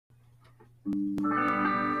Hello,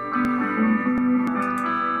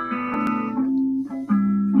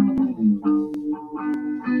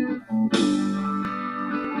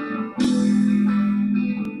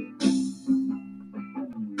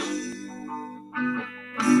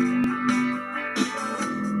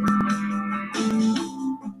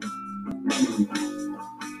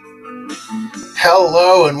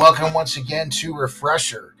 and welcome once again to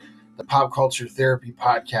Refresher, the Pop Culture Therapy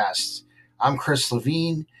Podcast. I'm Chris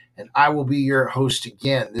Levine, and I will be your host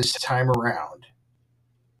again this time around.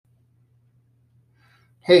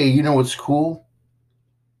 Hey, you know what's cool?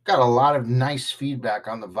 Got a lot of nice feedback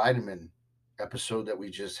on the vitamin episode that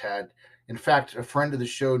we just had. In fact, a friend of the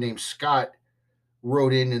show named Scott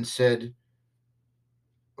wrote in and said,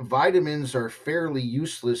 vitamins are fairly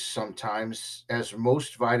useless sometimes, as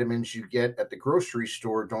most vitamins you get at the grocery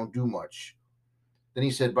store don't do much. Then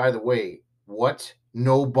he said, by the way, what?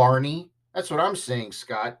 No Barney? That's what I'm saying,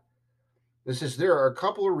 Scott. This is there are a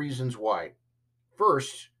couple of reasons why.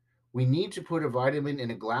 First, we need to put a vitamin in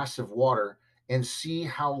a glass of water and see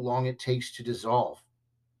how long it takes to dissolve.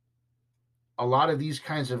 A lot of these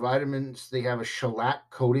kinds of vitamins, they have a shellac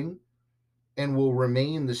coating and will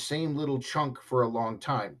remain the same little chunk for a long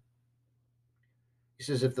time. He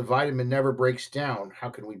says, if the vitamin never breaks down, how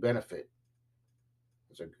can we benefit?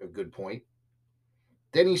 That's a good point.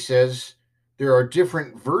 Then he says, there are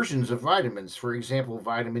different versions of vitamins. For example,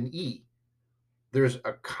 vitamin E. There's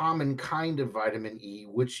a common kind of vitamin E,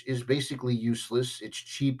 which is basically useless. It's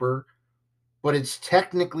cheaper, but it's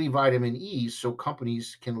technically vitamin E, so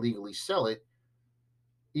companies can legally sell it,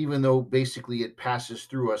 even though basically it passes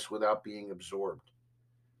through us without being absorbed.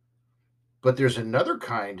 But there's another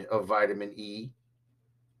kind of vitamin E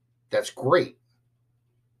that's great,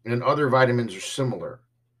 and other vitamins are similar.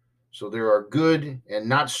 So there are good and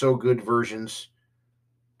not so good versions,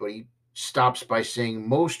 but he stops by saying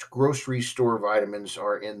most grocery store vitamins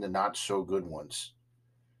are in the not so good ones.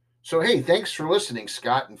 So, hey, thanks for listening,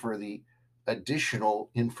 Scott, and for the additional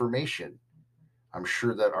information. I'm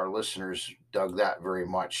sure that our listeners dug that very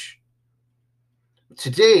much.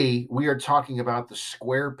 Today, we are talking about the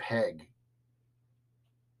square peg,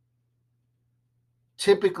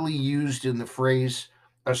 typically used in the phrase,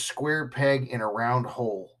 a square peg in a round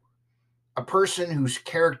hole. A person whose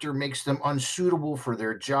character makes them unsuitable for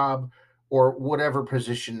their job or whatever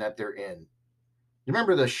position that they're in. You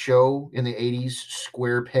remember the show in the 80s,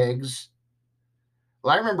 Square Pegs?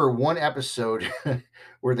 Well, I remember one episode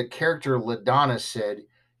where the character LaDonna said,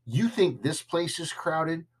 you think this place is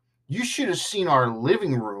crowded? You should have seen our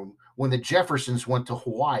living room when the Jeffersons went to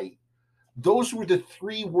Hawaii. Those were the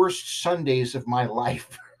 3 worst Sundays of my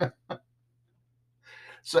life.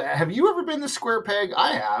 So have you ever been the square peg?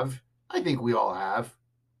 I have. I think we all have.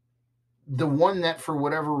 The one that for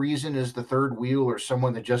whatever reason is the third wheel or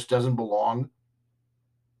someone that just doesn't belong.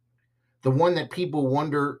 The one that people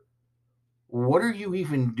wonder, what are you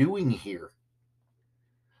even doing here?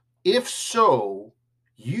 If so,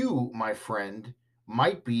 you, my friend,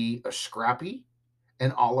 might be a Scrappy,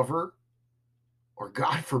 an Oliver, or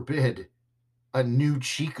God forbid, a new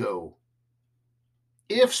Chico.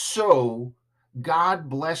 If so, God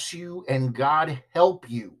bless you and God help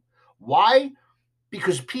you. Why?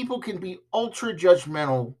 Because people can be ultra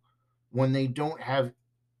judgmental when they don't have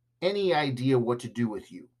any idea what to do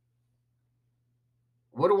with you.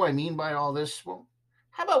 What do I mean by all this? Well,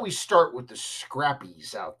 how about we start with the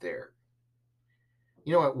Scrappies out there?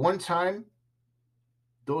 You know, at one time,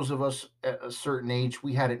 those of us at a certain age,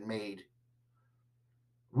 we had it made.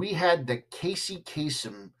 We had the Casey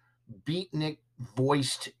Kasem beatnik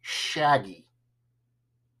voiced Shaggy.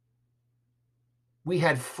 We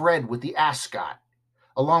had Fred with the ascot,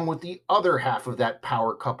 along with the other half of that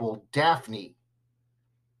power couple, Daphne.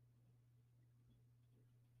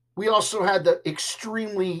 We also had the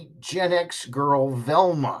extremely Gen X girl,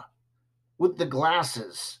 Velma, with the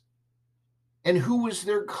glasses. And who was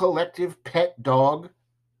their collective pet dog?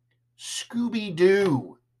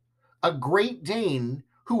 Scooby-Doo, a Great Dane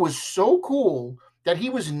who was so cool that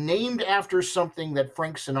he was named after something that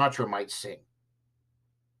Frank Sinatra might sing.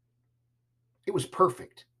 It was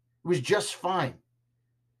perfect. It was just fine.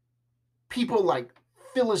 People like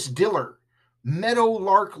Phyllis Diller,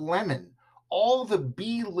 Meadowlark Lemon, all the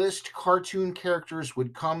B-list cartoon characters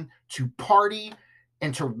would come to party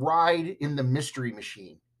and to ride in the Mystery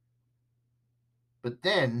Machine. But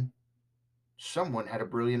then someone had a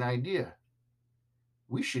brilliant idea.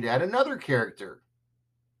 We should add another character.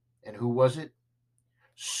 And who was it?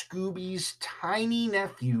 Scooby's tiny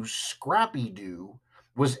nephew, Scrappy-Doo,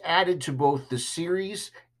 was added to both the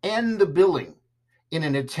series and the billing in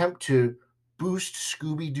an attempt to boost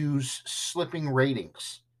Scooby-Doo's slipping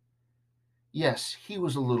ratings. Yes, he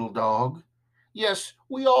was a little dog. Yes,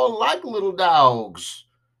 we all like little dogs.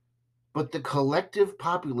 But the collective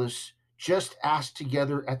populace just asked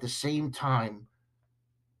together at the same time,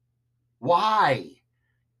 why?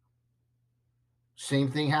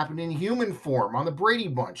 Same thing happened in human form on the Brady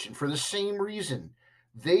Bunch, and for the same reason.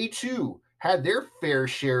 They too had their fair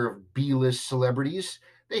share of B list celebrities.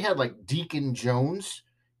 They had like Deacon Jones,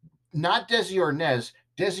 not Desi Arnaz,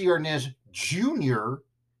 Desi Arnaz Jr.,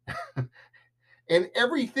 and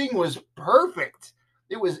everything was perfect.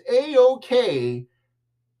 It was A OK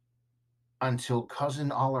until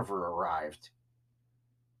Cousin Oliver arrived.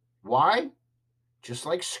 Why? Just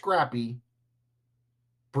like Scrappy,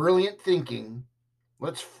 brilliant thinking.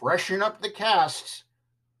 Let's freshen up the cast.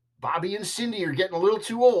 Bobby and Cindy are getting a little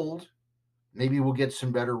too old. Maybe we'll get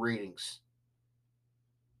some better ratings.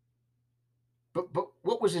 But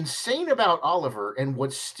what was insane about Oliver, and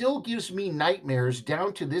what still gives me nightmares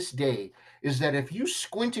down to this day, is that if you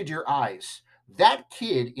squinted your eyes, that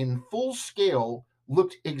kid in full scale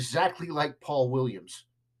looked exactly like Paul Williams.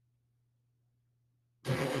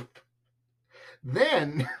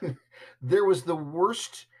 Then there was the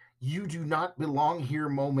worst "you do not belong here"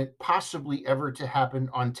 moment possibly ever to happen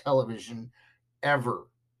on television, ever.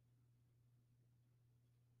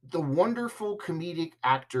 The wonderful comedic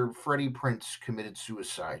actor Freddie Prinze committed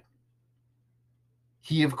suicide.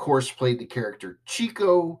 He, of course, played the character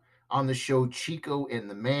Chico on the show Chico and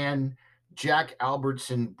the Man. Jack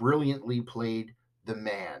Albertson brilliantly played the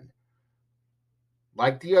Man.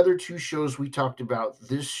 Like the other two shows we talked about,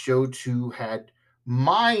 this show too had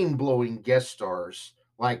mind blowing guest stars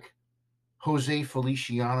like Jose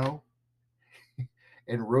Feliciano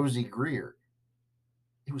and Rosie Greer.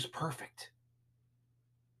 It was perfect.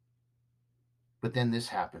 But then this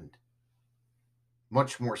happened.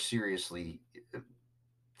 Much more seriously,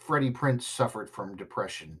 Freddie Prinze suffered from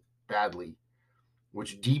depression badly,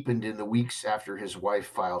 which deepened in the weeks after his wife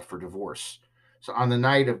filed for divorce. So, on the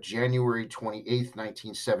night of January 28th,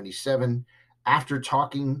 1977, after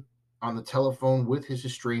talking on the telephone with his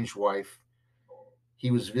estranged wife, he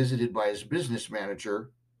was visited by his business manager.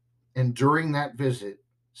 And during that visit,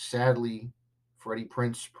 sadly, Freddie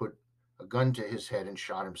Prinze put a gun to his head and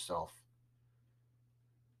shot himself.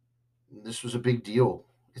 This was a big deal.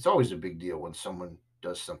 It's always a big deal when someone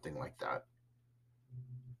does something like that.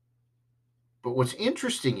 But what's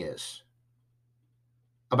interesting is,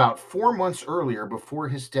 about 4 months earlier, before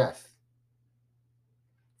his death,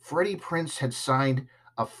 Freddie Prinze had signed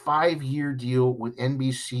a 5-year deal with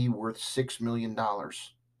NBC worth $6 million.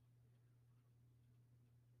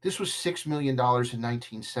 This was $6 million in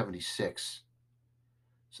 1976.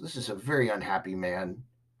 So this is a very unhappy man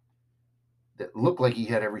that looked like he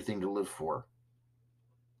had everything to live for.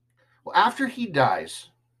 Well, after he dies,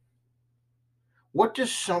 what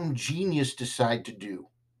does some genius decide to do?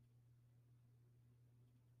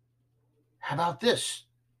 How about this?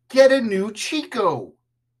 Get a new Chico,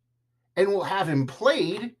 and we'll have him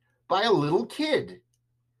played by a little kid,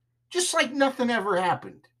 just like nothing ever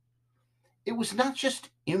happened. It was not just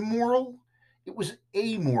immoral, it was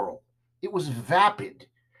amoral. It was vapid.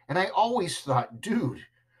 And I always thought, dude,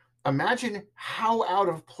 imagine how out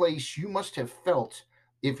of place you must have felt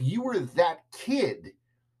if you were that kid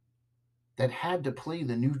that had to play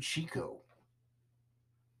the new Chico.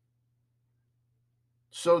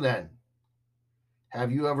 So then,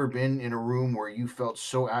 have you ever been in a room where you felt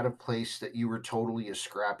so out of place that you were totally a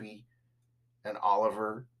Scrappy, an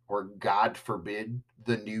Oliver, or God forbid,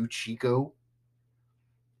 the new Chico?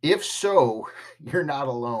 If so, you're not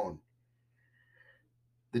alone.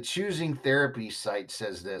 The Choosing Therapy site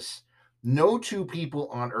says this: no two people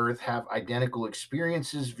on earth have identical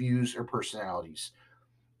experiences, views, or personalities.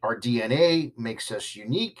 Our DNA makes us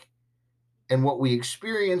unique, and what we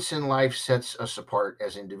experience in life sets us apart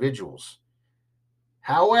as individuals.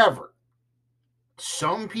 However,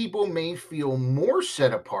 some people may feel more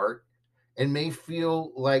set apart and may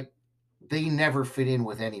feel like they never fit in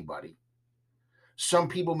with anybody. Some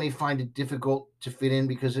people may find it difficult to fit in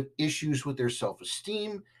because of issues with their self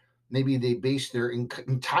esteem. Maybe they base their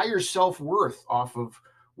entire self worth off of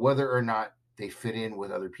whether or not they fit in with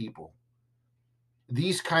other people.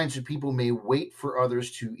 These kinds of people may wait for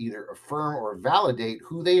others to either affirm or validate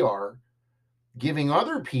who they are, giving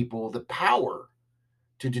other people the power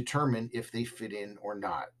to determine if they fit in or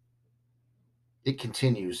not. It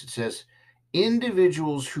continues. It says,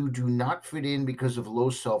 individuals who do not fit in because of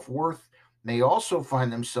low self worth may also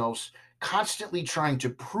find themselves constantly trying to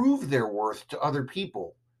prove their worth to other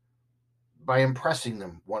people by impressing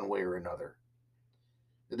them one way or another.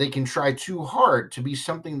 They can try too hard to be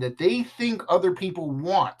something that they think other people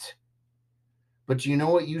want, But do you know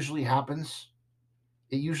what usually happens?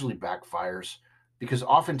 It usually backfires because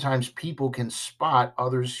oftentimes people can spot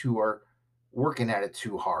others who are working at it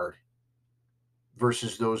too hard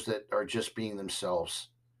versus those that are just being themselves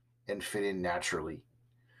and fit in naturally.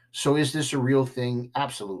 So, is this a real thing?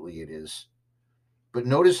 Absolutely, it is. But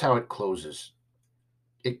notice how it closes.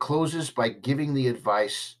 It closes by giving the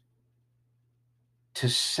advice to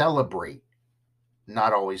celebrate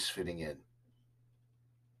not always fitting in.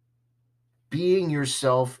 Being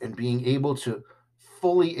yourself and being able to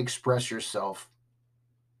fully express yourself,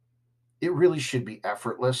 it really should be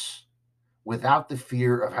effortless without the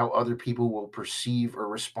fear of how other people will perceive or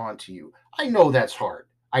respond to you. I know that's hard.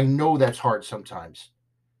 I know that's hard sometimes,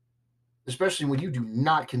 especially when you do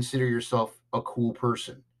not consider yourself a cool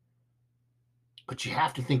person. But you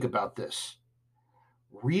have to think about this.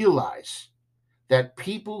 Realize that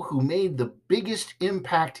people who made the biggest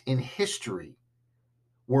impact in history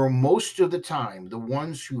were most of the time the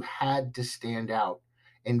ones who had to stand out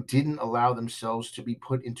and didn't allow themselves to be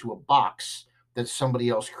put into a box that somebody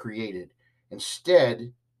else created.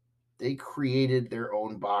 Instead, they created their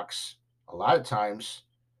own box a lot of times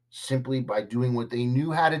simply by doing what they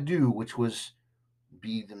knew how to do, which was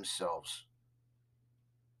be themselves.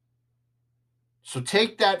 So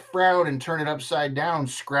take that frown and turn it upside down,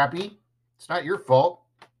 Scrappy. It's not your fault.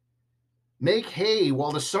 Make hay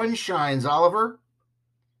while the sun shines, Oliver.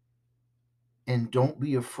 And don't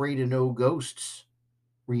be afraid of no ghosts,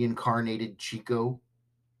 reincarnated Chico.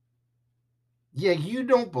 Yeah, you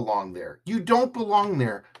don't belong there. You don't belong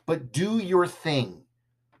there, but do your thing.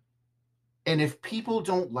 And if people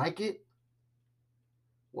don't like it,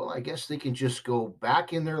 well, I guess they can just go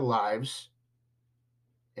back in their lives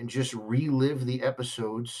and just relive the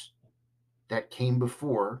episodes that came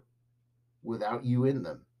before without you in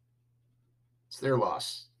them. It's their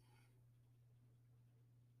loss.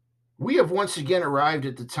 We have once again arrived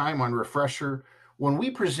at the time on Refresher when we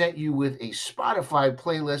present you with a Spotify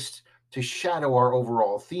playlist to shadow our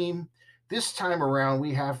overall theme. This time around,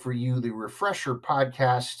 we have for you the Refresher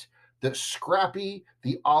podcast, the Scrappy,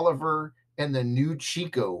 the Oliver, and the New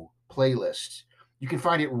Chico playlist. You can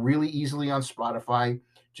find it really easily on Spotify.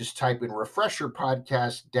 Just type in Refresher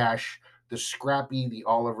podcast dash the Scrappy, the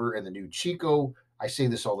Oliver, and the New Chico. I say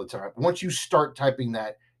this all the time. Once you start typing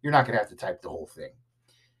that, you're not going to have to type the whole thing.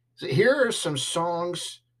 So here are some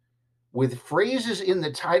songs with phrases in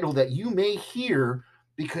the title that you may hear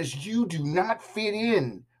because you do not fit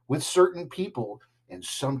in with certain people, and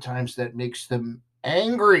sometimes that makes them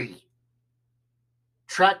angry.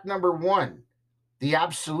 Track number 1, The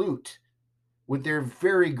Absolute, with their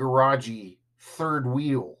very garagey third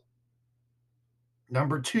wheel.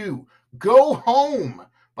 Number 2, Go Home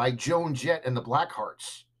by Joan Jett and the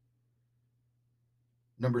Blackhearts.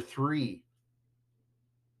 Number 3,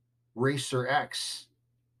 Racer X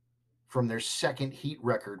from their second Heat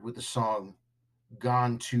record with the song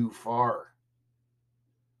Gone Too Far.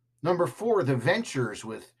 Number 4, The Ventures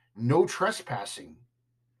with No Trespassing.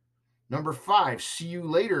 Number 5, See You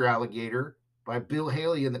Later, Alligator by Bill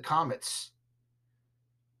Haley and the Comets.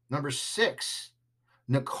 Number 6,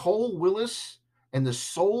 Nicole Willis and the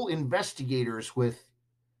Soul Investigators with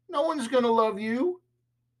No One's Gonna Love You.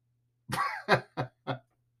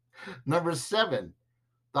 Number 7,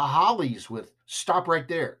 The Hollies with Stop Right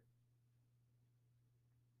There.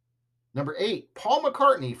 Number 8, Paul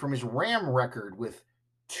McCartney from his Ram record with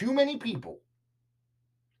Too Many People.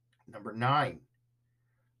 Number 9,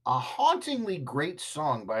 a hauntingly great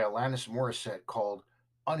song by Alanis Morissette called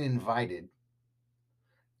Uninvited.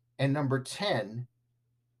 And number 10,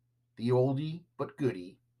 the oldie but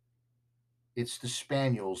goodie, it's the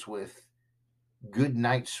Spaniels with Good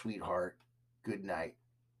Night, Sweetheart, Good Night.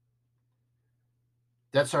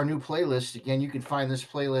 That's our new playlist. Again, you can find this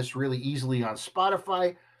playlist really easily on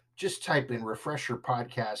Spotify. Just type in Refresher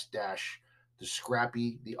Podcast dash the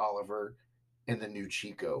Scrappy, the Oliver, and the New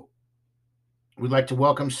Chico. We'd like to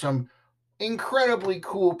welcome some incredibly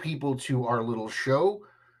cool people to our little show.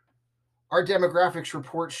 Our demographics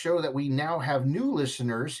reports show that we now have new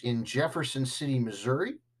listeners in Jefferson City,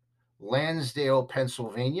 Missouri, Lansdale,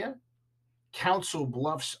 Pennsylvania, Council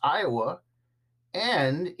Bluffs, Iowa,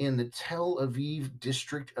 and in the Tel Aviv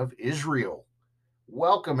district of Israel.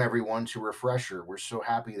 Welcome, everyone, to Refresher. We're so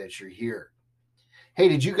happy that you're here. Hey,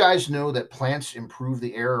 did you guys know that plants improve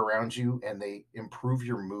the air around you and they improve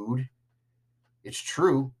your mood? It's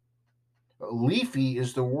true. Leafy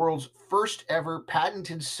is the world's first ever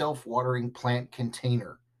patented self-watering plant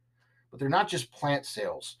container. But they're not just plant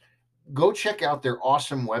sales. Go check out their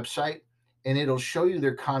awesome website and it'll show you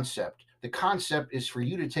their concept. The concept is for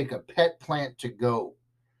you to take a pet plant to go.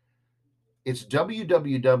 It's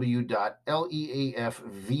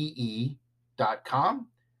www.leafve.com.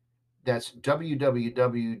 That's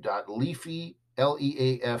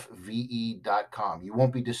www.leafve.com. You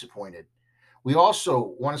won't be disappointed. We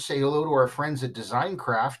also want to say hello to our friends at Design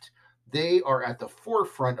Craft. They are at the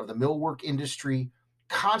forefront of the millwork industry,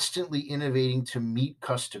 constantly innovating to meet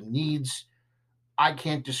custom needs. I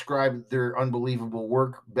can't describe their unbelievable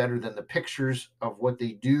work better than the pictures of what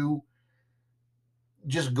they do.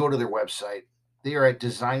 Just go to their website. They are at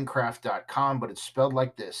designcraft.com, but it's spelled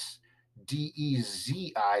like this: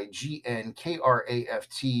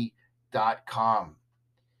 DEZIGNKRAFT.com.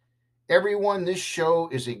 Everyone, this show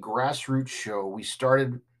is a grassroots show. We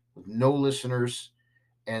started with no listeners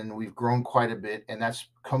and we've grown quite a bit, and that's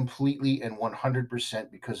completely and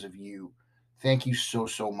 100% because of you. Thank you so,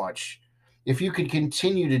 so much. If you could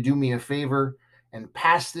continue to do me a favor and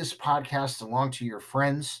pass this podcast along to your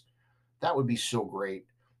friends, that would be so great.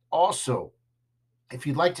 Also, if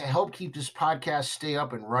you'd like to help keep this podcast stay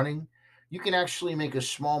up and running, you can actually make a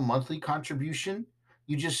small monthly contribution.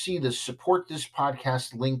 You just see the support this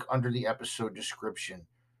podcast link under the episode description.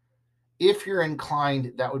 If you're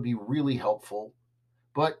inclined, that would be really helpful.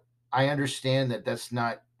 But I understand that that's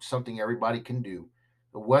not something everybody can do.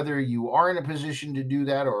 Whether you are in a position to do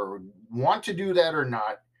that or want to do that or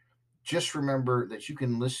not, just remember that you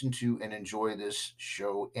can listen to and enjoy this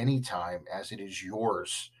show anytime as it is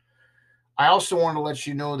yours. I also want to let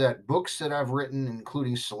you know that books that I've written,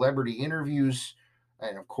 including celebrity interviews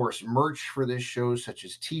and, of course, merch for this show, such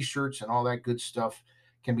as t shirts and all that good stuff,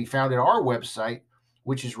 can be found at our website,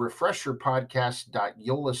 which is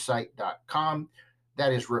refresherpodcast.yolasite.com.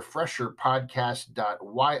 That is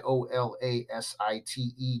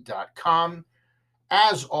refresherpodcast.yolasite.com.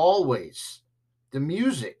 As always, the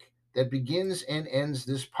music that begins and ends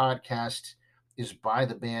this podcast is by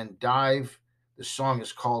the band Dive. The song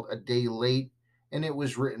is called A Day Late, and it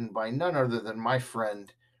was written by none other than my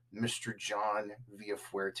friend, Mr. John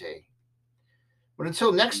Villafuerte. But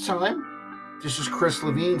until next time, this is Chris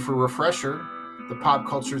Levine for Refresher, the Pop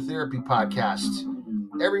Culture Therapy Podcast.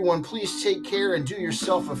 Everyone, please take care and do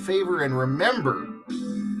yourself a favor, and remember,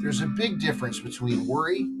 there's a big difference between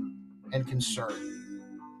worry and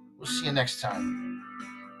concern. We'll see you next time.